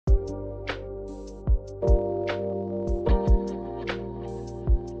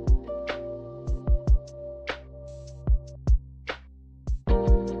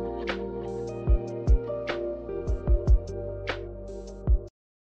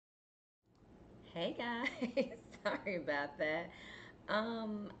Hey guys, sorry about that.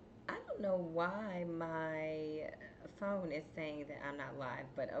 Um, I don't know why my phone is saying that I'm not live,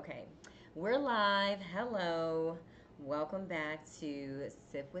 but okay. We're live. Hello. Welcome back to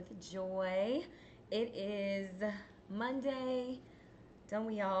Sip with Joy. It is Monday. Don't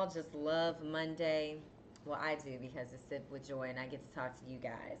we all just love Monday? Well, I do because it's Sip with Joy and I get to talk to you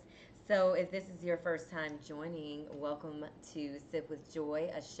guys. So, if this is your first time joining, welcome to Sip with Joy,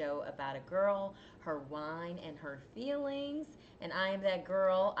 a show about a girl, her wine, and her feelings. And I am that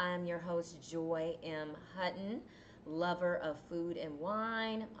girl. I am your host, Joy M. Hutton, lover of food and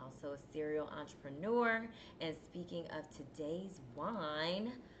wine, also a serial entrepreneur. And speaking of today's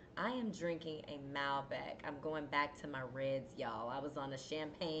wine, I am drinking a Malbec. I'm going back to my reds, y'all. I was on a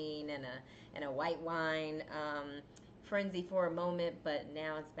champagne and a white wine frenzy for a moment, but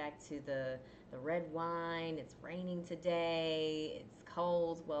now it's back to the red wine. It's raining today. It's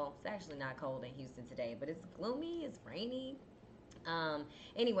cold. Well, it's actually not cold in Houston today, but it's gloomy. It's rainy. Um,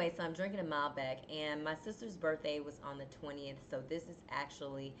 anyway, so I'm drinking a Malbec, and my sister's birthday was on the 20th, so this is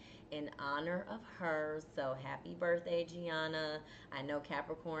actually in honor of her. So happy birthday, Gianna! I know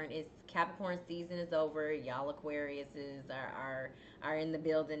Capricorn season is over. Y'all Aquariuses are in the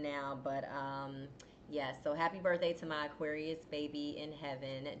building now, but yeah. So happy birthday to my Aquarius baby in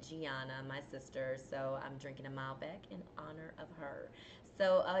heaven, Gianna, my sister. So I'm drinking a Malbec in honor of her.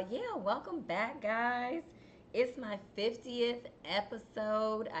 So yeah, welcome back, guys. It's my 50th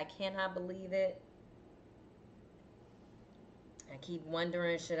episode. I cannot believe it. I keep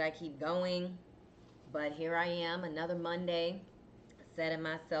wondering, should I keep going? But here I am, another Monday, setting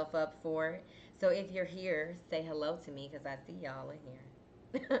myself up for it. So if you're here, say hello to me because I see y'all in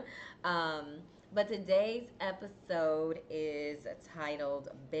here. But today's episode is titled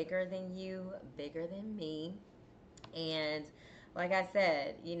Bigger Than You, Bigger Than Me. And like I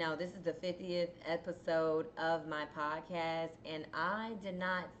said, this is the 50th episode of my podcast, and I did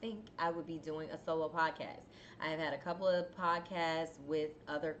not think I would be doing a solo podcast. I've had a couple of podcasts with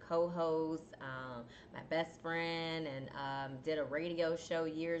other co hosts, my best friend, and did a radio show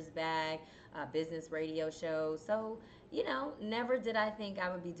years back, a business radio show. So, never did I think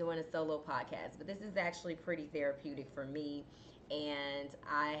I would be doing a solo podcast, but this is actually pretty therapeutic for me. And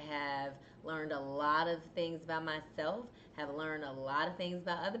I have learned a lot of things about myself, have learned a lot of things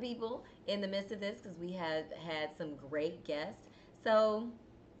about other people in the midst of this because we have had some great guests. So,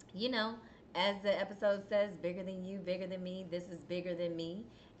 you know, as the episode says, bigger than you, bigger than me, this is bigger than me.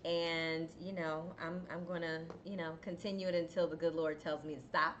 And, I'm going to, continue it until the good Lord tells me to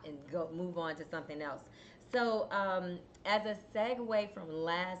stop and go move on to something else. So, as a segue from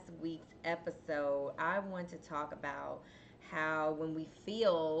last week's episode, I want to talk about how when we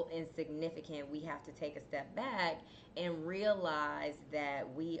feel insignificant, we have to take a step back and realize that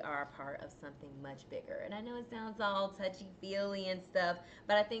we are a part of something much bigger. And I know it sounds all touchy feely and stuff,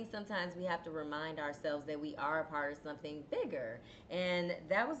 but I think sometimes we have to remind ourselves that we are a part of something bigger. And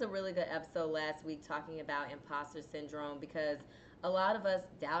that was a really good episode last week talking about imposter syndrome because a lot of us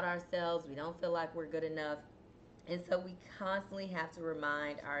doubt ourselves, we don't feel like we're good enough, and so we constantly have to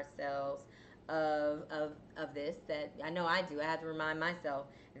remind ourselves of this, that I know I do. I have to remind myself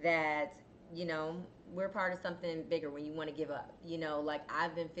that, you know, we're part of something bigger when you want to give up. Like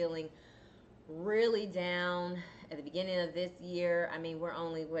I've been feeling really down at the beginning of this year. I mean, we're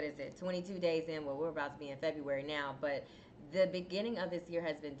only, what is it, 22 days in? Well, we're about to be in February now, but the beginning of this year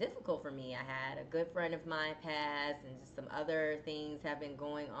has been difficult for me. I had a good friend of mine pass, and just some other things have been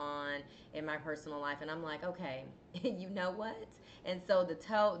going on in my personal life. And I'm like, okay, you know what? And so the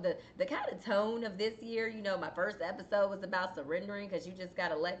kind of tone of this year, my first episode was about surrendering because you just got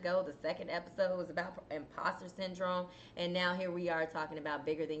to let go. The second episode was about imposter syndrome, and now here we are talking about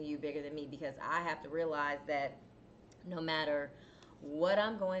bigger than you, bigger than me, because I have to realize that no matter what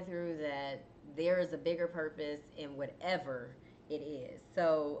I'm going through, that there is a bigger purpose in whatever it is.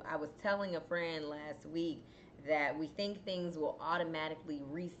 So I was telling a friend last week that we think things will automatically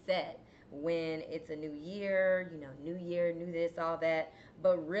reset when it's a new year, new year, new this, all that.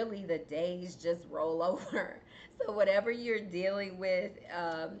 But really, the days just roll over. So whatever you're dealing with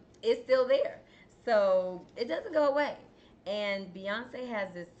is still there. So it doesn't go away. And Beyonce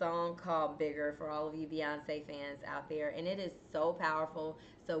has this song called Bigger for all of you Beyonce fans out there. And it is so powerful.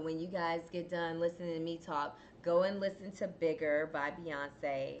 So when you guys get done listening to me talk, go and listen to Bigger by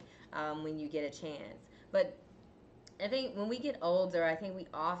Beyonce when you get a chance. But I think when we get older, I think we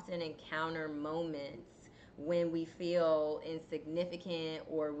often encounter moments when we feel insignificant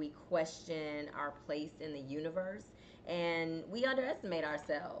or we question our place in the universe and we underestimate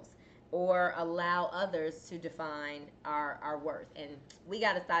ourselves. or allow others to define our worth. And we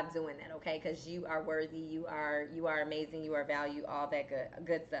got to stop doing that, okay? Because you are worthy, you are amazing, you are valued, all that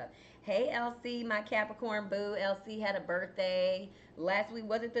good stuff. Hey LC, my Capricorn boo. LC had a birthday last week.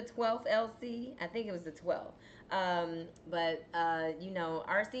 Was it the 12th, LC? I think it was the 12th. But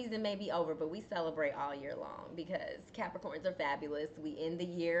our season may be over, but we celebrate all year long because Capricorns are fabulous. We end the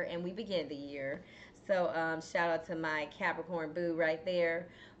year and we begin the year. So shout out to my Capricorn boo right there.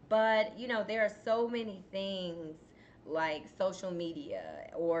 But there are so many things like social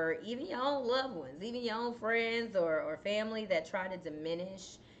media or even your own loved ones, even your own friends or family that try to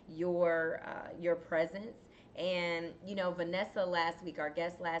diminish your presence. And Vanessa last week, our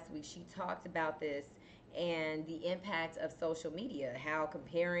guest last week, she talked about this and the impact of social media, how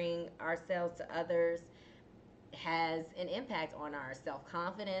comparing ourselves to others has an impact on our self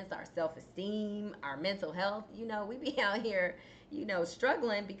confidence, our self esteem, our mental health. We be out here,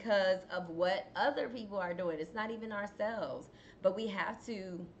 struggling because of what other people are doing. It's not even ourselves. But we have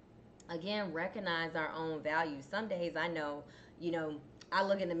to, again, recognize our own value. Some days I know, I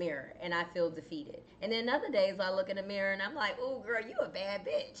look in the mirror and I feel defeated. And then other days I look in the mirror and I'm like, oh, girl, you a bad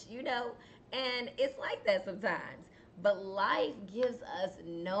bitch. And it's like that sometimes. But life gives us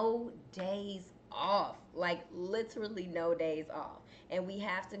no days off, like literally no days off. And we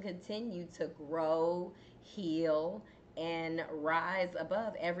have to continue to grow, heal, and rise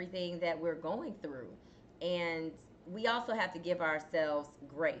above everything that we're going through. And we also have to give ourselves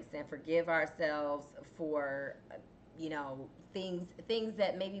grace and forgive ourselves for things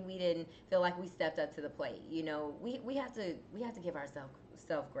that maybe we didn't feel like we stepped up to the plate. We have to give ourselves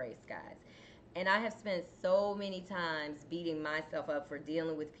self grace, guys. And I have spent so many times beating myself up for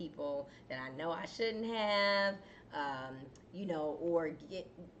dealing with people that I know I shouldn't have, or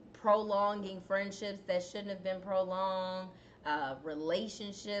prolonging friendships that shouldn't have been prolonged,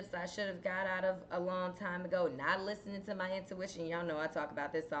 relationships I should have got out of a long time ago, not listening to my intuition. Y'all know I talk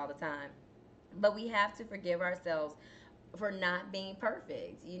about this all the time. But we have to forgive ourselves for not being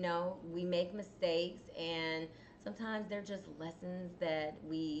perfect. We make mistakes, and sometimes they're just lessons that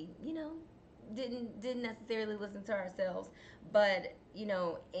we, didn't necessarily listen to ourselves. But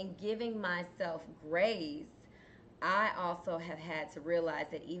in giving myself grace, I also have had to realize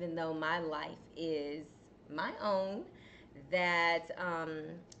that even though my life is my own, that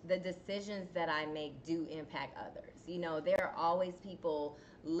the decisions that I make do impact others. There are always people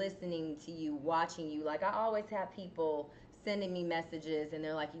listening to you, watching you. Like, I always have people sending me messages and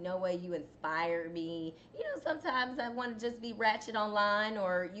they're like, what, you inspire me. Sometimes I want to just be ratchet online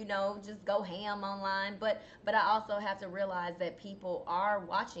or, just go ham online. But I also have to realize that people are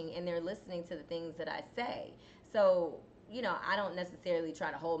watching and they're listening to the things that I say. So, I don't necessarily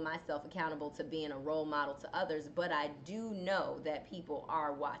try to hold myself accountable to being a role model to others, but I do know that people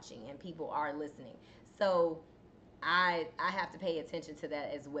are watching and people are listening. So I have to pay attention to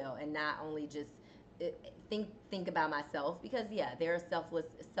that as well, and not only just uh, think about myself, because yeah, there are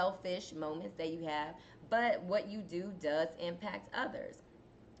selfish moments that you have, but what you do does impact others.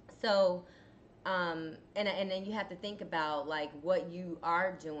 So and then you have to think about like what you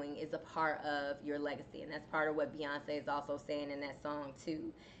are doing is a part of your legacy, and that's part of what Beyonce is also saying in that song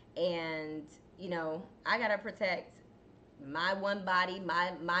too. And I gotta protect my one body,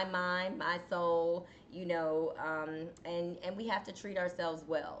 my mind, my soul. And we have to treat ourselves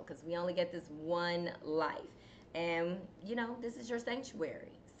well because we only get this one life, and this is your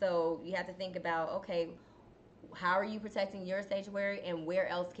sanctuary. So you have to think about, okay, how are you protecting your sanctuary, and where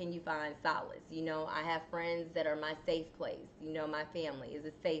else can you find solace? I have friends that are my safe place. My family is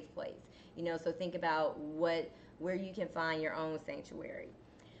a safe place. So think about where you can find your own sanctuary.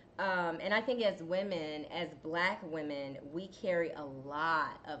 And I think as women, as black women, we carry a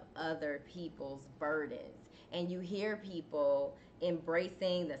lot of other people's burdens. And you hear people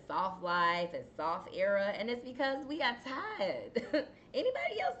embracing the soft life and soft era, and it's because we got tired.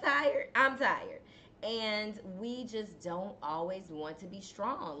 Anybody else tired? I'm tired. And we just don't always want to be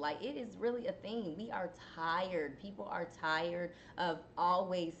strong. Like, it is really a thing. We are tired. People are tired of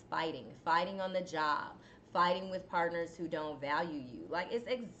always fighting on the job, fighting with partners who don't value you. Like, it's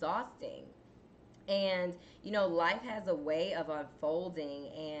exhausting. And, life has a way of unfolding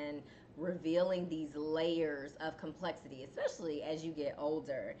and revealing these layers of complexity, especially as you get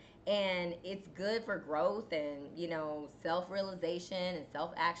older. And it's good for growth and, self realization and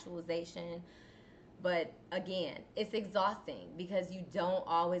self actualization. But again, it's exhausting because you don't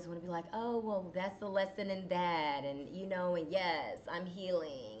always want to be like, oh, well, that's the lesson in that. And yes, I'm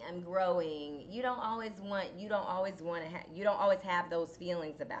healing, I'm growing. You don't always want to you don't always have those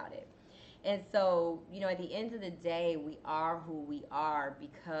feelings about it. And so, at the end of the day, we are who we are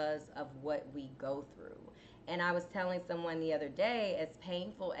because of what we go through. And I was telling someone the other day, as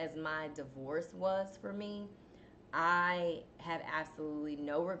painful as my divorce was for me, I have absolutely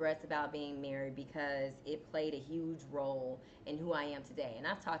no regrets about being married because it played a huge role in who I am today. And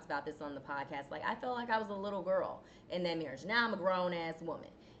I've talked about this on the podcast. Like, I felt like I was a little girl in that marriage. Now I'm a grown ass woman,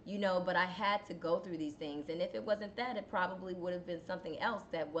 but I had to go through these things. And if it wasn't that, it probably would have been something else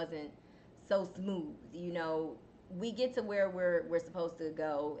that wasn't so smooth. We get to where we're supposed to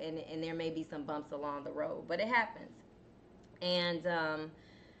go, and there may be some bumps along the road, but it happens. And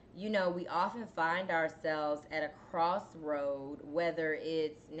we often find ourselves at a crossroad, whether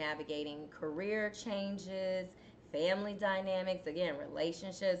it's navigating career changes, family dynamics, again,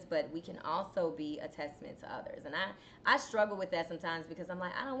 relationships, but we can also be a testament to others. And I struggle with that sometimes because I'm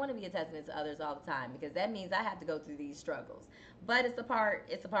like, I don't want to be a testament to others all the time because that means I have to go through these struggles. But it's a part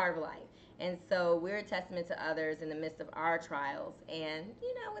of life. And so we're a testament to others in the midst of our trials. And,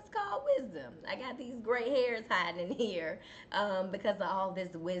 it's called wisdom. I got these gray hairs hiding in here because of all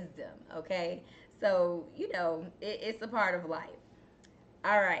this wisdom, okay? So, it's a part of life.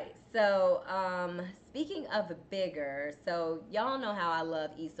 All right. So, speaking of bigger, so y'all know how I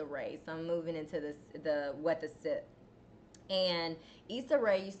love Issa Rae. So I'm moving into the what the sip. And Issa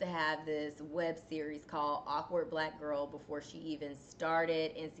Rae used to have this web series called Awkward Black Girl before she even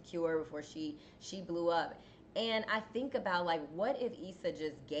started Insecure, before she blew up. And I think about, like, what if Issa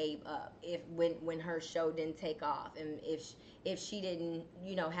just gave up if when her show didn't take off, and if she didn't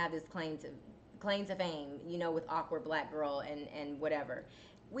have this claim to fame, with Awkward Black Girl and whatever.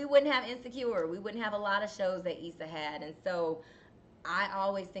 We wouldn't have Insecure. We wouldn't have a lot of shows that Issa had. And so I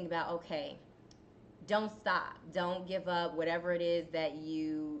always think about, okay, don't stop. Don't give up. Whatever it is that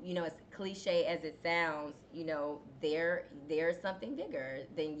as cliche as it sounds, there's something bigger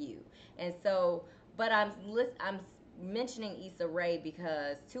than you. And so, but I'm mentioning Issa Rae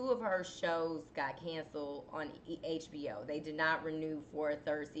because two of her shows got canceled on HBO. They did not renew for a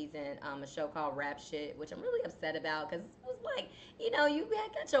third season. A show called Rap Shit, which I'm really upset about because it was like, you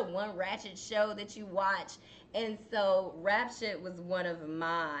got your one ratchet show that you watch. And so Rap Shit was one of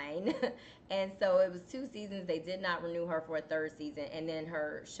mine. And so it was two seasons. They did not renew her for a third season. And then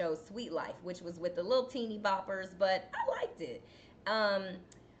her show Sweet Life, which was with the little teeny boppers, but I liked it. Um,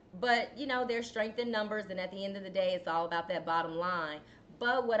 but there's strength in numbers, and at the end of the day, it's all about that bottom line.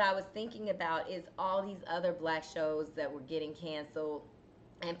 But what I was thinking about is all these other black shows that were getting canceled,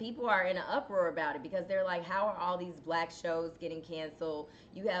 and people are in an uproar about it because they're like, how are all these black shows getting canceled?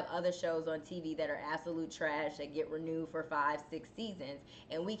 You have other shows on TV that are absolute trash that get renewed for 5, 6 seasons,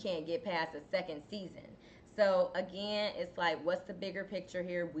 and we can't get past a second season. So again, it's like, what's the bigger picture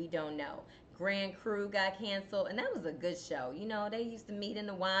here? We don't know. Grand Crew got canceled, and that was a good show. They used to meet in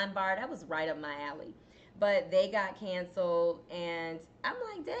the wine bar. That was right up my alley. But they got canceled, and I'm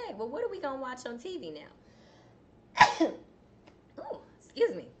like, dang, well, what are we going to watch on TV now? Ooh,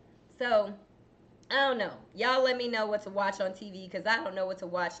 excuse me. So, I don't know. Y'all let me know what to watch on TV because I don't know what to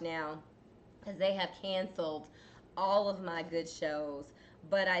watch now because they have canceled all of my good shows.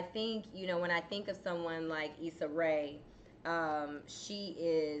 But I think, when I think of someone like Issa Rae, she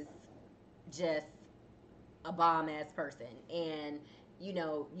is just a bomb ass person. And you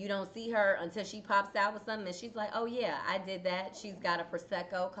don't see her until she pops out with something and she's like, oh yeah, I did that. She's got a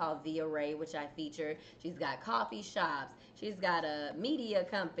Prosecco called Via Ray, which I featured. She's got coffee shops. She's got a media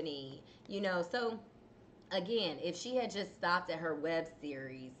company, So again, if she had just stopped at her web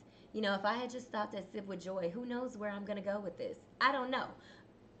series, if I had just stopped at Sip with Joy, who knows where I'm gonna go with this? I don't know.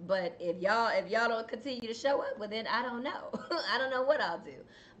 But if y'all don't continue to show up, well then I don't know. I don't know what I'll do.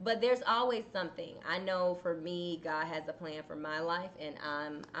 But there's always something. I know for me, God has a plan for my life, and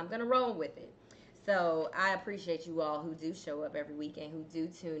I'm gonna roll with it. So I appreciate you all who do show up every weekend, who do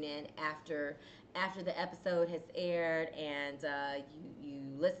tune in after the episode has aired, and you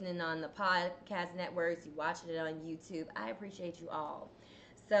listening on the podcast networks, you watching it on YouTube. I appreciate you all.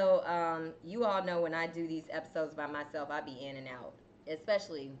 So you all know when I do these episodes by myself, I be in and out,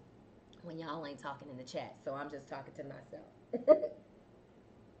 especially when y'all ain't talking in the chat. So I'm just talking to myself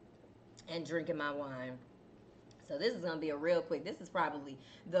and drinking my wine. So this is going to be a real quick. This is probably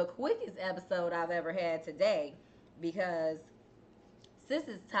the quickest episode I've ever had today because sis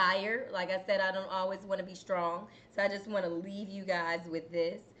is tired. Like I said, I don't always want to be strong. So I just want to leave you guys with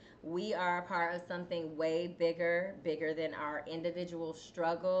this. We are a part of something way bigger, bigger than our individual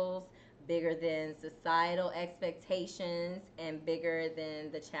struggles, bigger than societal expectations, and bigger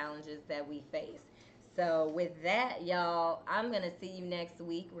than the challenges that we face. So with that, y'all, I'm gonna see you next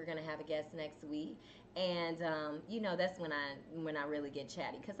week. We're gonna have a guest next week, and that's when I really get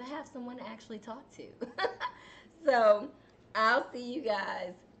chatty because I have someone to actually talk to. So I'll see you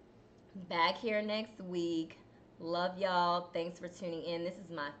guys back here next week. Love y'all. Thanks for tuning in. This is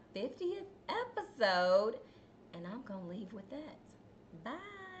my 50th episode, and I'm gonna leave with that. Bye.